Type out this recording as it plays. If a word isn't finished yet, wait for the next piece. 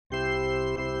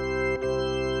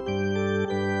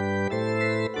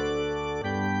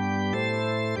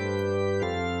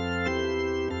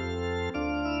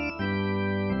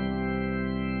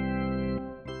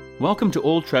Welcome to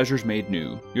Old Treasures Made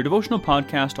New, your devotional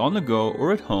podcast on the go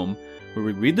or at home, where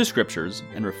we read the scriptures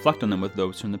and reflect on them with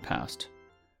those from the past.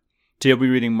 Today we'll be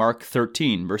reading Mark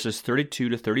 13, verses 32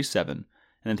 to 37, and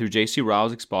then through J.C.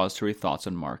 Ryle's expository thoughts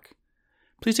on Mark.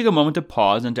 Please take a moment to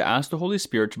pause and to ask the Holy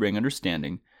Spirit to bring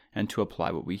understanding and to apply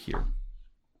what we hear.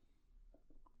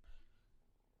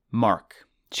 Mark,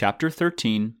 chapter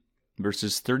 13,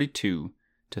 verses 32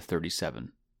 to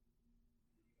 37.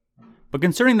 But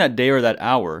concerning that day or that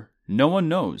hour, no one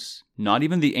knows, not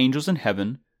even the angels in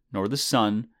heaven, nor the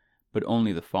Son, but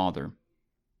only the Father.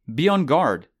 Be on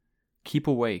guard, keep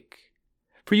awake,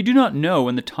 for you do not know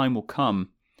when the time will come.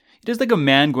 It is like a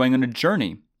man going on a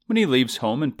journey, when he leaves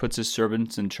home and puts his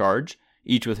servants in charge,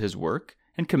 each with his work,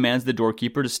 and commands the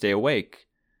doorkeeper to stay awake.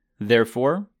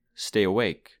 Therefore, stay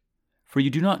awake, for you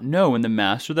do not know when the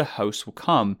master of the house will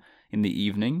come, in the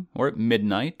evening, or at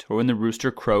midnight, or when the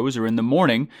rooster crows, or in the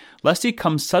morning, lest he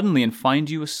come suddenly and find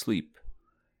you asleep.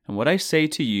 And what I say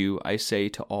to you, I say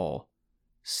to all,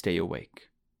 stay awake.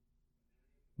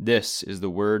 This is the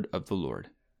word of the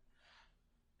Lord.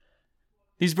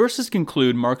 These verses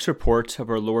conclude Mark's report of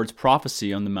our Lord's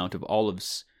prophecy on the Mount of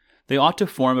Olives. They ought to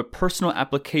form a personal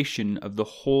application of the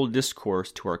whole discourse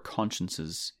to our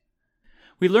consciences.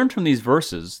 We learn from these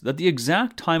verses that the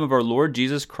exact time of our Lord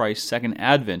Jesus Christ's second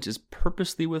advent is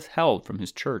purposely withheld from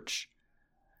his church.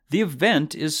 The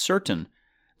event is certain.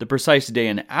 The precise day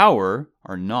and hour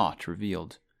are not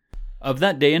revealed. Of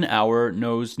that day and hour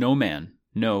knows no man,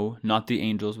 no, not the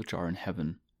angels which are in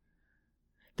heaven.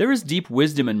 There is deep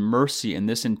wisdom and mercy in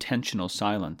this intentional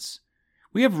silence.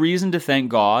 We have reason to thank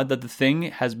God that the thing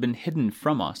has been hidden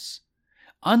from us.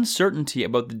 Uncertainty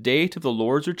about the date of the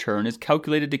Lord's return is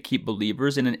calculated to keep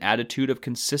believers in an attitude of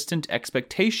consistent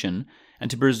expectation and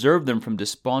to preserve them from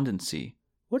despondency.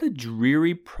 What a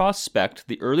dreary prospect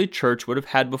the early church would have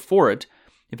had before it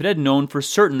if it had known for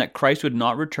certain that Christ would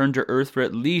not return to earth for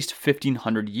at least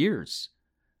 1,500 years.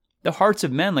 The hearts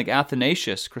of men like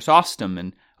Athanasius, Chrysostom,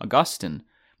 and Augustine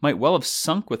might well have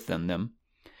sunk within them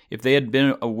if they had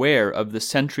been aware of the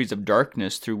centuries of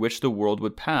darkness through which the world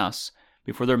would pass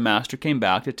before their master came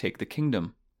back to take the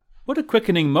kingdom. What a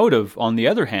quickening motive, on the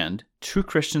other hand, true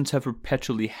Christians have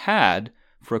perpetually had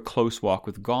for a close walk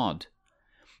with God.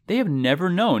 They have never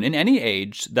known in any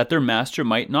age that their master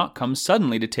might not come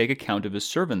suddenly to take account of his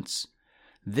servants.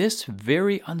 This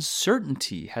very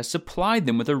uncertainty has supplied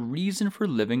them with a reason for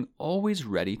living always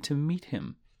ready to meet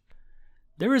him.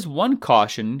 There is one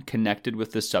caution connected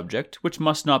with this subject which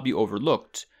must not be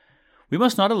overlooked. We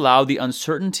must not allow the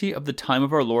uncertainty of the time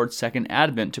of our Lord's second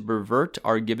advent to pervert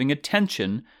our giving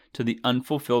attention to the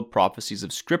unfulfilled prophecies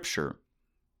of Scripture.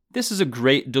 This is a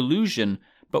great delusion,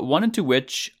 but one into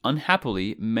which,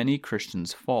 unhappily, many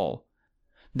Christians fall.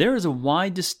 There is a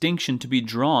wide distinction to be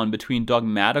drawn between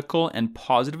dogmatical and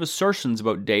positive assertions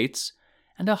about dates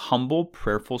and a humble,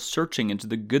 prayerful searching into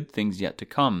the good things yet to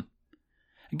come.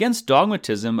 Against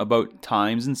dogmatism about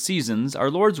times and seasons,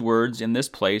 our Lord's words in this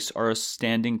place are a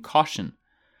standing caution.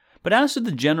 But as to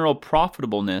the general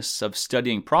profitableness of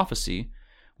studying prophecy,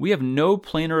 we have no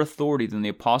plainer authority than the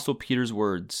Apostle Peter's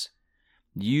words,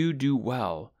 "You do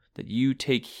well that you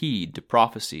take heed to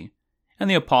prophecy," and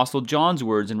the Apostle John's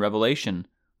words in Revelation,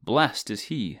 "Blessed is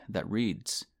he that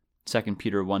reads," 2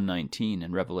 Peter 1:19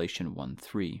 and Revelation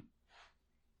 1:3.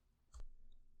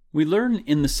 We learn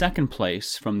in the second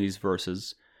place from these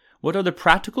verses what are the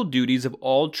practical duties of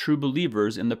all true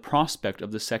believers in the prospect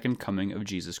of the second coming of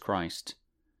Jesus Christ.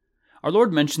 Our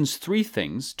Lord mentions three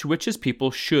things to which his people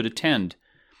should attend.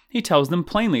 He tells them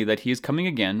plainly that he is coming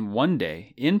again one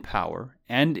day in power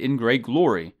and in great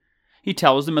glory. He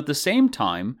tells them at the same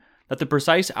time that the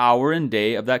precise hour and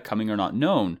day of that coming are not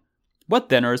known. What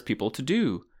then are his people to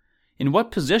do? In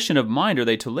what position of mind are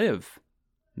they to live?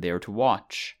 They are to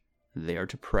watch. They are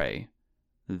to pray.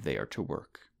 They are to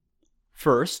work.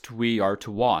 First, we are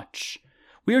to watch.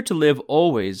 We are to live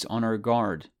always on our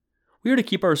guard. We are to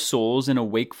keep our souls in a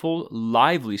wakeful,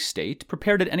 lively state,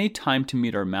 prepared at any time to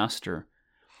meet our Master.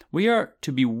 We are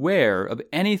to beware of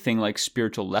anything like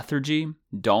spiritual lethargy,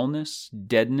 dullness,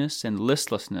 deadness, and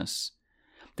listlessness.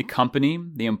 The company,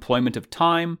 the employment of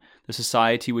time, the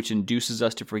society which induces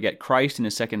us to forget Christ in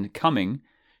his second coming,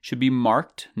 should be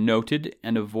marked, noted,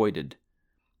 and avoided.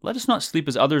 Let us not sleep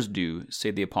as others do, say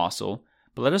the Apostle,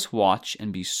 but let us watch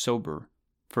and be sober.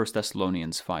 1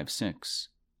 Thessalonians 5:6.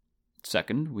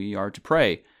 Second, we are to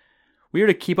pray. We are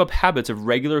to keep up habits of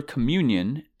regular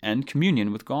communion and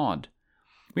communion with God.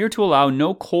 We are to allow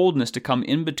no coldness to come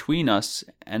in between us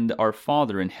and our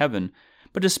Father in heaven,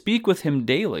 but to speak with him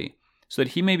daily, so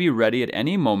that he may be ready at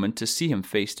any moment to see him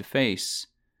face to face.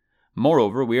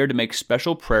 Moreover, we are to make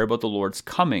special prayer about the Lord's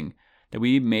coming, that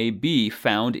we may be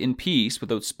found in peace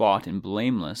without spot and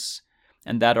blameless,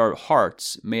 and that our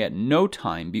hearts may at no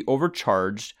time be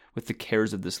overcharged with the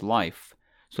cares of this life,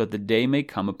 so that the day may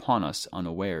come upon us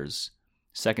unawares.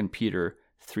 2 Peter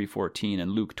 3:14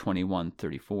 and Luke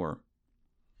 21:34.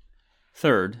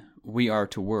 Third, we are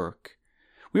to work.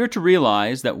 We are to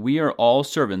realize that we are all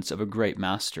servants of a great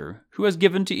master, who has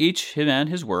given to each man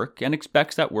his work and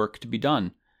expects that work to be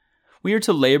done. We are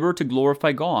to labor to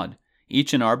glorify God,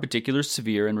 each in our particular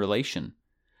sphere and relation.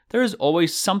 There is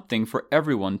always something for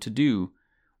everyone to do.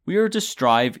 We are to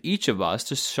strive, each of us,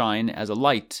 to shine as a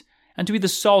light, and to be the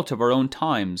salt of our own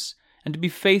times, and to be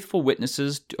faithful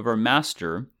witnesses of our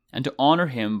Master, and to honor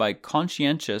him by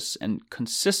conscientious and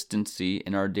consistency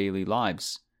in our daily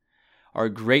lives. Our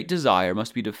great desire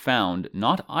must be to found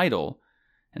not idle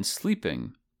and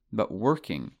sleeping, but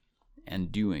working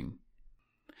and doing.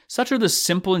 Such are the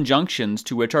simple injunctions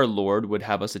to which our Lord would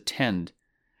have us attend.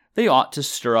 They ought to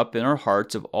stir up in our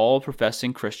hearts of all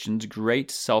professing Christians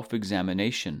great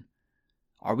self-examination.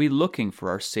 Are we looking for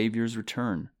our Savior's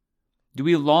return? Do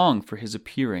we long for his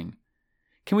appearing?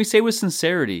 Can we say with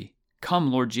sincerity, "Come,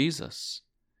 Lord Jesus"?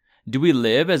 Do we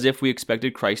live as if we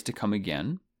expected Christ to come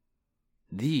again?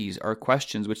 These are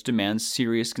questions which demand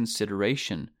serious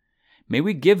consideration. May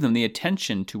we give them the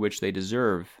attention to which they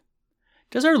deserve.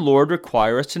 Does our Lord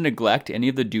require us to neglect any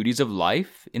of the duties of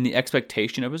life in the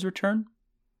expectation of his return?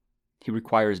 He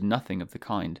requires nothing of the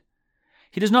kind.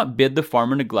 He does not bid the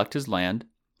farmer neglect his land,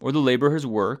 or the laborer his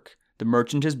work, the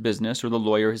merchant his business, or the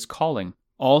lawyer his calling.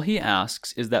 All he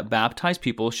asks is that baptized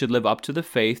people should live up to the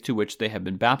faith to which they have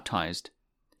been baptized,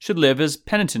 should live as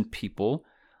penitent people,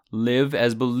 live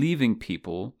as believing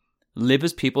people, live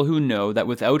as people who know that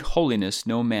without holiness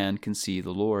no man can see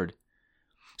the Lord.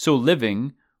 So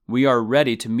living, we are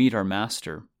ready to meet our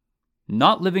Master.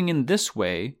 Not living in this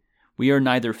way, we are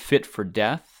neither fit for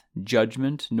death,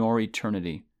 judgment, nor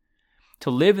eternity. To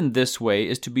live in this way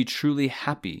is to be truly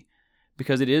happy,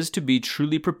 because it is to be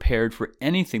truly prepared for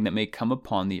anything that may come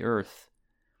upon the earth.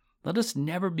 Let us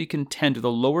never be content with a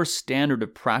lower standard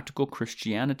of practical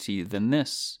Christianity than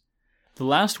this. The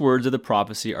last words of the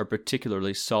prophecy are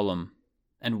particularly solemn.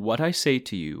 And what I say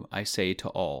to you, I say to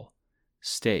all,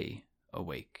 stay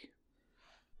awake.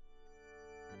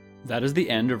 That is the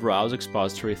end of Rao's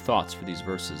expository thoughts for these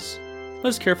verses. Let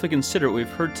us carefully consider what we've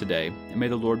heard today, and may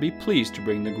the Lord be pleased to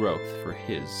bring the growth for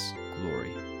his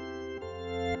glory.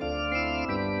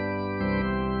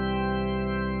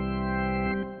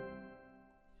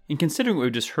 In considering what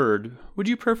we've just heard, would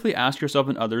you prayerfully ask yourself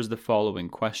and others the following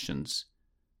questions?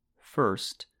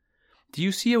 First, do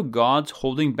you see how God's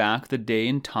holding back the day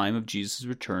and time of Jesus'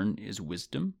 return is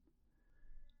wisdom?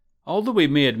 Although we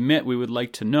may admit we would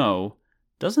like to know,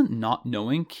 doesn't not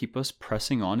knowing keep us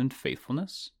pressing on in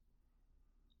faithfulness?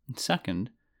 And second,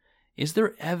 is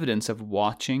there evidence of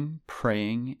watching,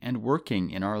 praying, and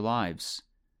working in our lives?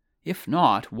 If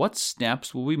not, what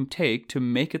steps will we take to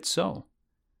make it so?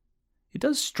 It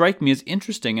does strike me as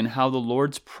interesting in how the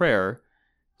Lord's Prayer,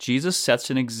 Jesus sets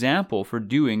an example for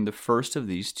doing the first of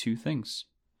these two things.